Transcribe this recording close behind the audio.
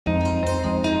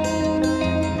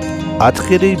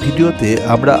আজকের এই ভিডিওতে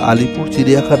আমরা আলিপুর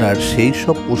চিড়িয়াখানার সেই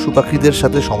সব পশু পাখিদের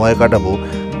সাথে সময় কাটাবো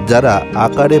যারা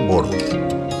আকারে বড়।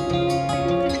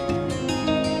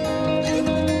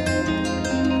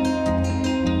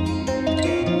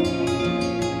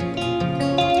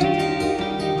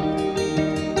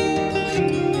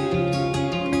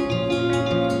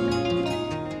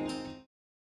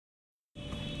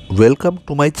 Welcome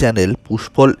to my channel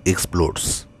Pushpal explores.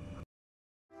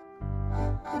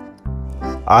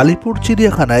 Alipur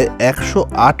চিড়িয়াখানায়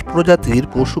 108 প্রজাতির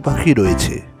পশু পাখি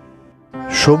রয়েছে।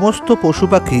 সমস্ত পশু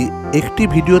পাখি একটি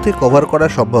ভিডিওতে কভার করা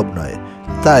সম্ভব নয়,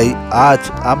 তাই আজ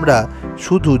আমরা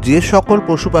শুধু যে সকল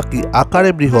পশু পাখি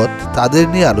আকারে বৃহৎ তাদের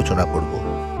নিয়ে আলোচনা করব।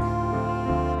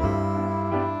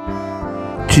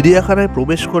 চিড়িয়াখানায়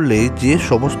প্রবেশ করলে যে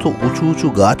সমস্ত উঁচু উঁচু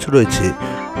গাছ রয়েছে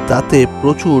তাতে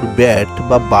প্রচুর ব্যাট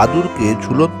বা বাদুড়কে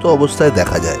ঝুলন্ত অবস্থায়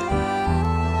দেখা যায়।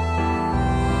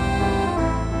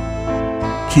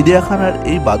 চিড়িয়াখানার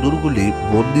এই বাদুড়গুলি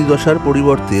বন্দি দশার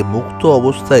পরিবর্তে মুক্ত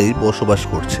অবস্থায় বসবাস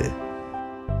করছে।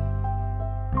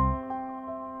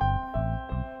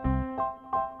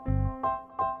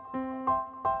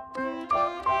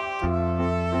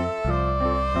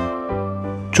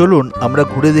 চলুন আমরা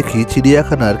ঘুরে দেখি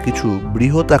চিড়িয়াখানার কিছু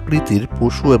বৃহৎ আকৃতির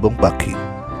পশু এবং পাখি।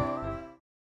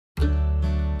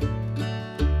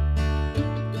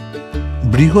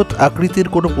 বৃহৎ আকৃতির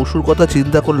কোনো পশুর কথা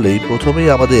চিন্তা করলেই প্রথমেই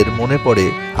আমাদের মনে পড়ে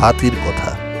হাতির কথা।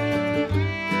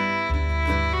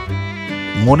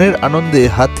 মনের আনন্দে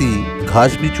হাতি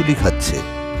ঘাস বিচুলি খাচ্ছে।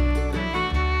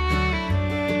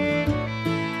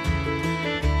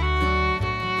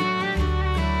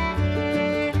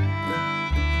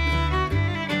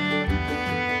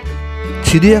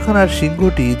 চিড়িয়াখানার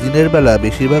সিংহটি দিনের বেলা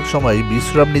বেশিরভাগ সময়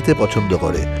বিশ্রাম নিতে পছন্দ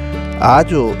করে।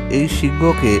 আজও এই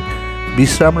সিংহকে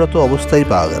বিশ্রামরত অবস্থায়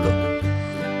পাওয়া গেল।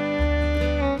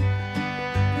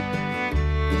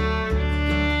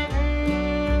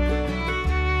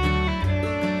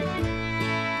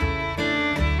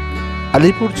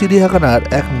 আলিপুর চিড়িয়াখানার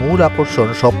এক মূল আকর্ষণ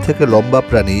সবথেকে লম্বা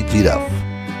প্রাণী জিরাফ।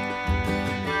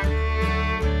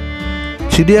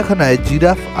 চিড়িয়াখানায়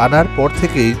জিরাফ আনার পর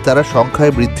থেকেই তারা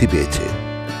সংখ্যায় বৃদ্ধি পেয়েছে।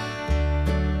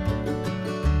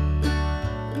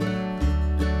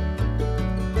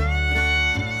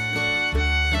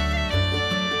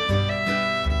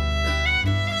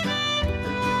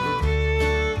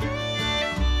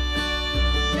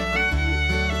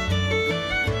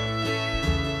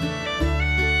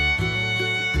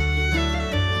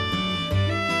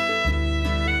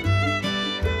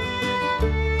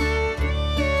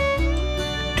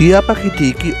 টিয়া পাখিটি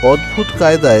কি অদ্ভুত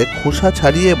কায়দায় খোসা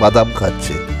ছাড়িয়ে বাদাম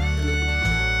খাচ্ছে।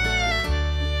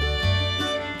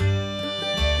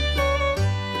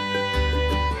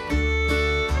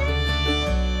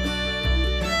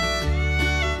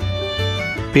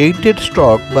 পেইন্টেড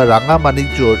স্টক বা রাঙা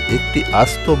মানিকজোড় একটি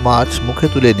আস্ত মাছ মুখে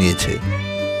তুলে নিয়েছে।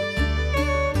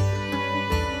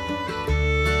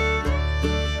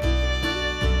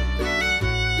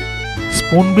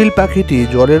 স্পুনবিল পাখিটি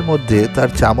জলের মধ্যে তার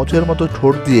চামচের মতো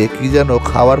ঠোঁট দিয়ে কি যেন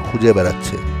খাবার খুঁজে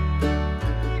বেড়াচ্ছে।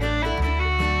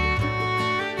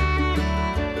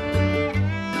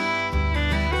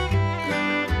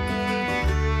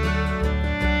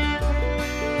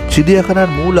 চিড়িয়াখানার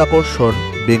মূল আকর্ষণ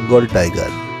বেঙ্গল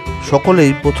টাইগার।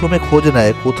 সকলেই প্রথমে খোঁজ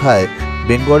নেয় কোথায়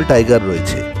বেঙ্গল টাইগার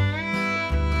রয়েছে।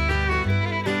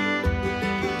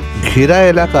 ঘেরা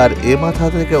এলাকার এ মাথা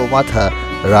থেকে ও মাথা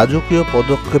রাজকীয়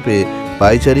পদক্ষেপে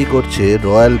পাইচারি করছে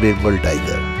রয়্যাল বেঙ্গল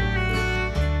টাইগার।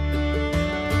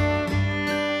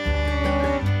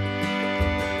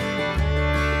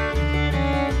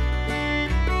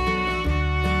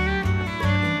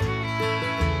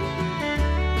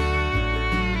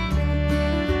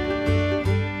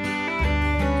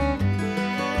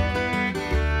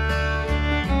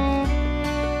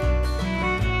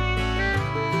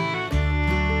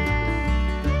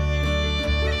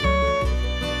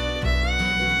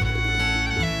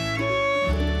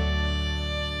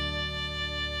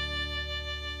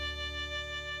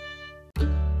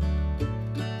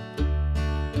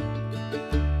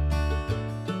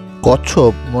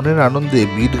 কচ্ছপ মনের আনন্দে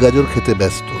বিট গাজর খেতে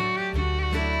ব্যস্ত।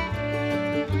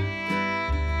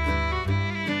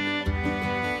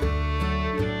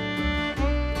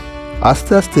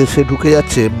 আস্তে আস্তে সে ঢুকে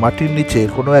যাচ্ছে মাটির নিচে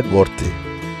কোনো এক গর্তে।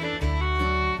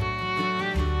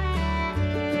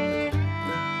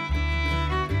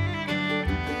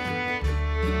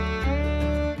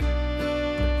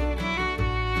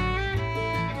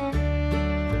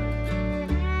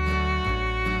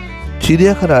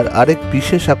 চিড়িয়াখানার আরেক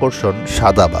বিশেষ আকর্ষণ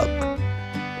সাদা বাঘ।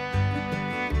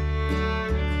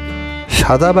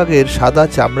 সাদা বাঘের সাদা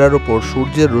চামড়ার ওপর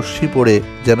সূর্যের রশ্মি পড়ে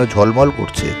যেন ঝলমল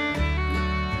করছে।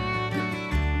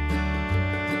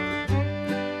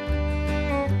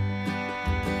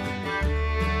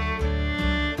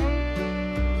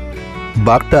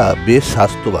 বাঘটা বেশ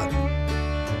স্বাস্থ্যবান।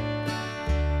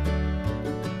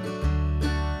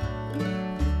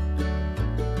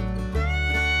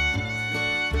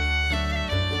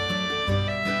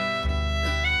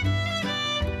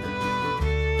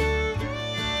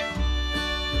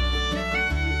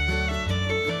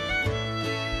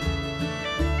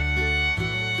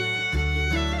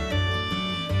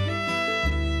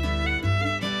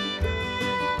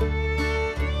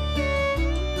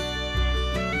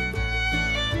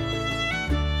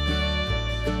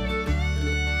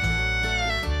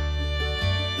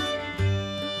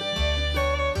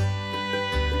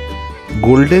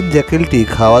 গোল্ডেন জ্যাকেলটি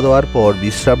খাওয়া দাওয়ার পর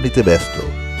বিশ্রাম নিতে ব্যস্ত।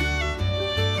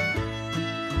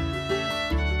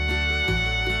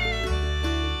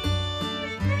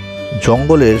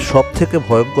 জঙ্গলের সবথেকে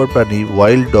ভয়ঙ্কর প্রাণী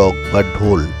ওয়াইল্ড ডগ বা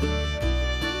ঢোল।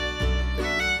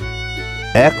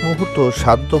 এক মুহূর্ত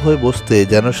শান্ত হয়ে বসতে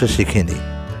যেন সে শেখেনি।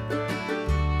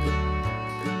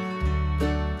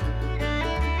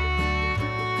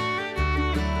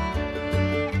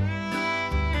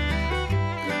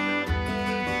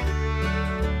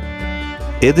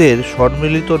 এদের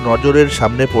সম্মিলিত নজরের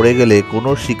সামনে পড়ে গেলে কোনো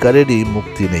শিকারেরই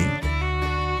মুক্তি নেই।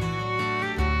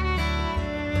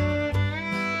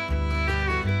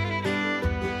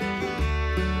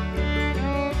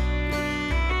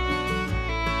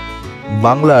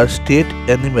 বাংলার স্টেট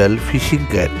অ্যানিম্যাল ফিশিং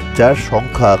ক্যাট, যার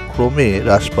সংখ্যা ক্রমে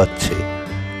হ্রাস পাচ্ছে।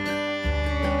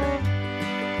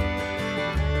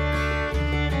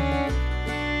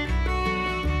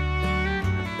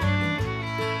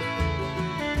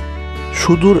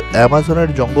 সুদূর অ্যামাজনের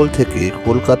জঙ্গল থেকে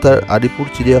কলকাতার আলিপুর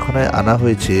চিড়িয়াখানায় আনা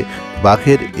হয়েছে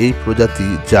বাঘের এই প্রজাতি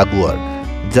জাগুয়ার,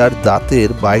 যার দাঁতের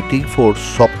বাইটিং ফোর্স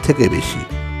সবথেকে বেশি।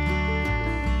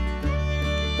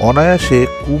 অনায়াসে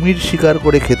কুমির শিকার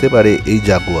করে খেতে পারে এই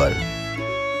জাগুয়ার।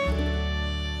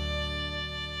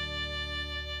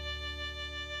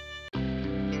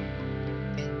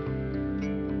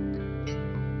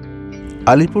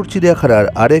 আলিপুর চিড়িয়াখানার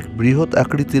আরেক বৃহৎ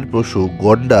আকৃতির পশু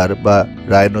গন্ডার বা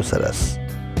রাইনোসেরাস।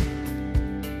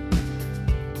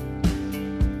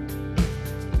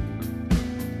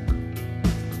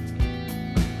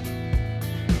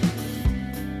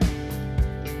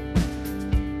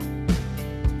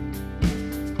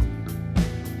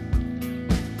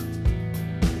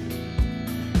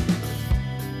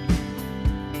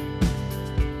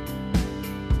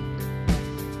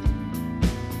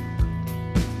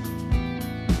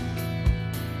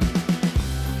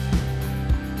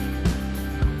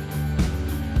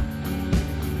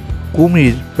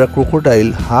 কুমির বা ক্রোকোডাইল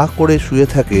হাঁ করে শুয়ে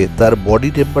থাকে তার বডি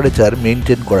টেম্পারেচার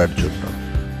মেনটেন করার জন্য।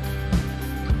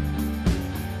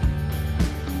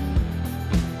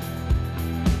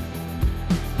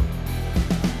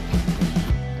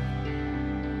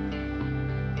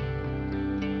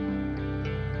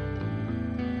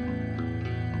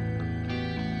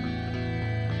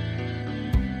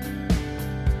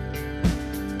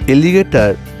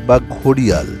 এলিগেটর বা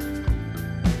ঘড়িয়াল।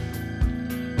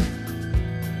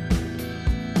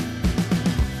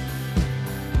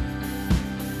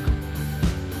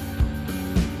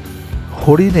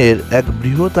 হরিণের এক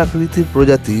বৃহৎ আকৃতির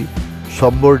প্রজাতি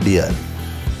সম্বর ডিয়ার।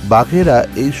 বাঘেরা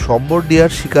এই সম্বর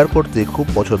ডিয়ার শিকার করতে খুব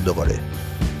পছন্দ করে।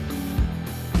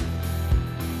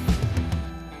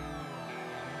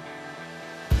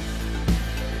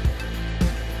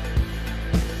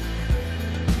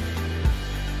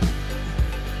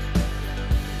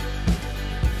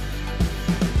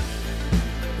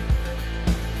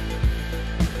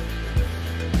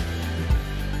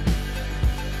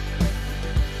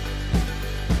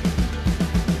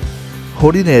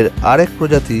 হরিণের আরেক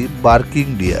প্রজাতি বার্কিং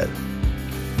ডিয়ার।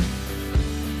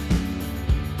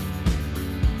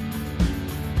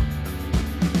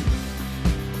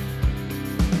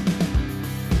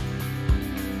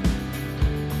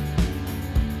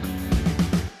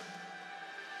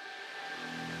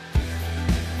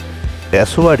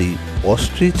 ক্যাসোয়ারি,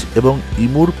 অস্ট্রিচ এবং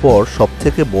ইমুর পর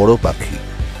সবথেকে বড় পাখি।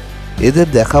 এদের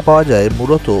দেখা পাওয়া যায়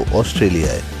মূলত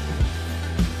অস্ট্রেলিয়ায়।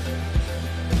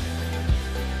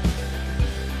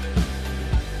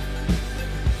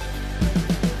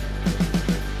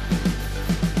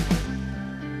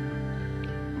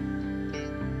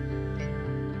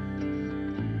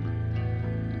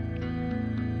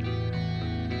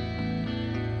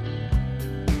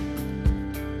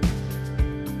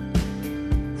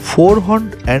 ফোর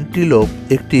হর্নড অ্যান্টিলোপ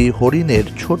একটি হরিণের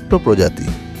ছোট্ট প্রজাতি।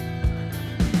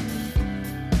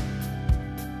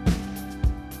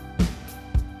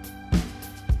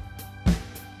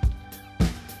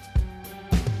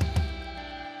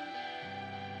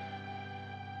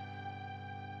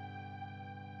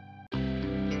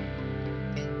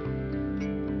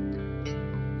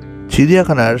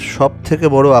 চিড়িয়াখানার সবথেকে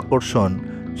বড় আকর্ষণ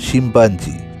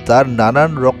শিম্পাঞ্জি। তার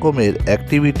নানান রকমের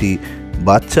অ্যাক্টিভিটি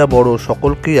বাচ্চা বড়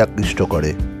সকলকেই আকৃষ্ট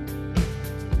করে।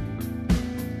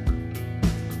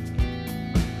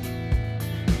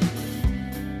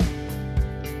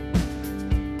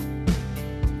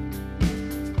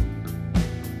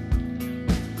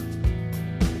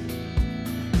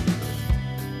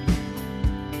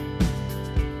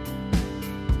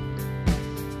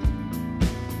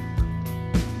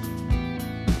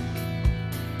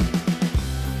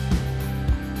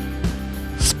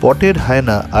 স্পটেড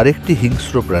হায়না আরেকটি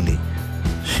হিংস্র প্রাণী,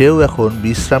 সেও এখন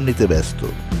বিশ্রাম নিতে ব্যস্ত।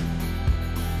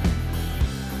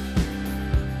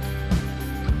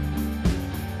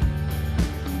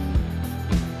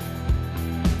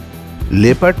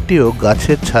 লেপার্ডটিও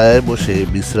গাছের ছায়ায় বসে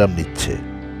বিশ্রাম নিচ্ছে।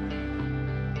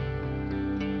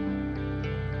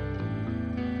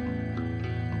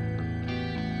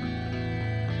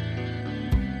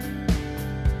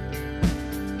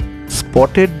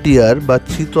 স্পটেড ডিয়ার বা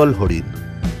চিতল হরিণ।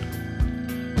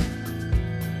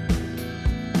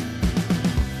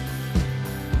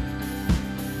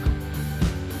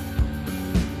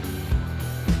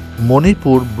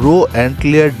 মণিপুর ব্রো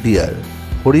অ্যান্টলিয়ার ডিয়ার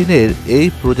হরিণের এই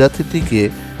প্রজাতিটিকে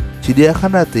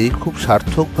চিড়িয়াখানাতেই খুব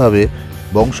সার্থকভাবে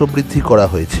বংশবৃদ্ধি করা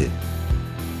হয়েছে।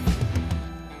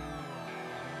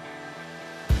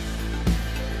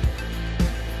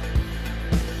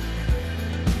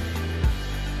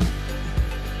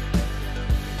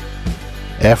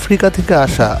 আফ্রিকা থেকে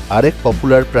আসা আরেক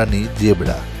পপুলার প্রাণী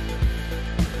জেব্রা।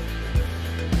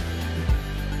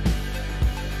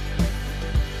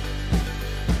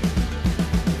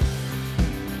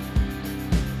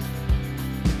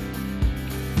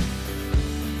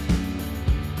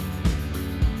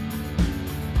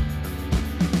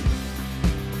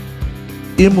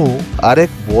 এমু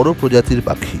আরেক বড় প্রজাতির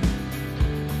পাখি।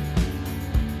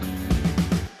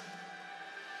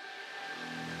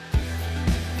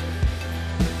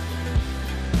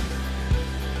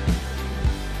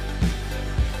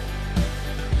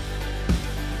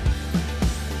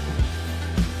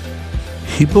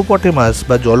 হিপোপটেমাস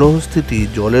বা জলহস্তিটি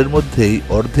জলের মধ্যেই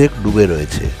অর্ধেক ডুবে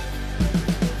রয়েছে।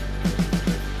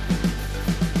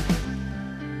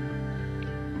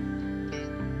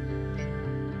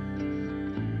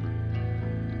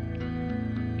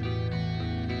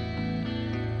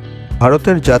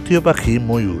 ভারতের জাতীয় পাখি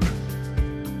ময়ূর।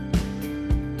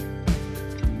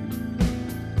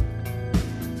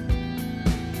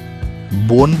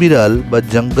 বন বিড়াল বা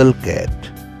জঙ্গল ক্যাট।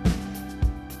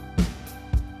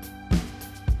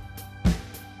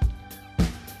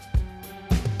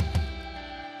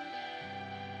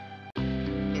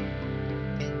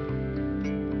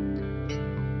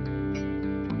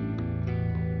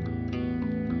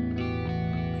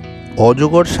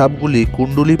 অজগর সাপগুলি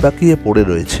কুণ্ডুলি পাকিয়ে পড়ে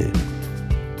রয়েছে।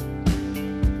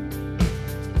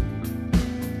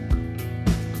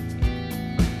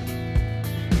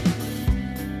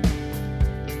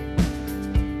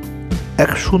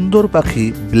 এক সুন্দর পাখি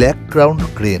black crowned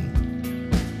crane.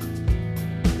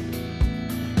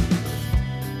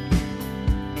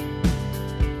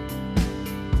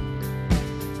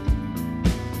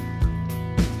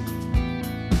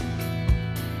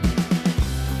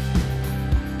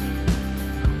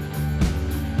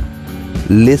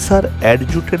 Laser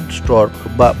adjutant stork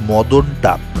বা মদন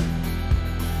টাক।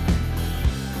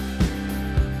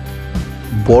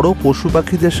 বড় পশু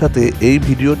পাখিদের সাথে এই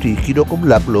ভিডিওটি কিরকম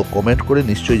লাগলো কমেন্ট করে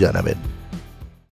নিশ্চয়ই জানাবেন।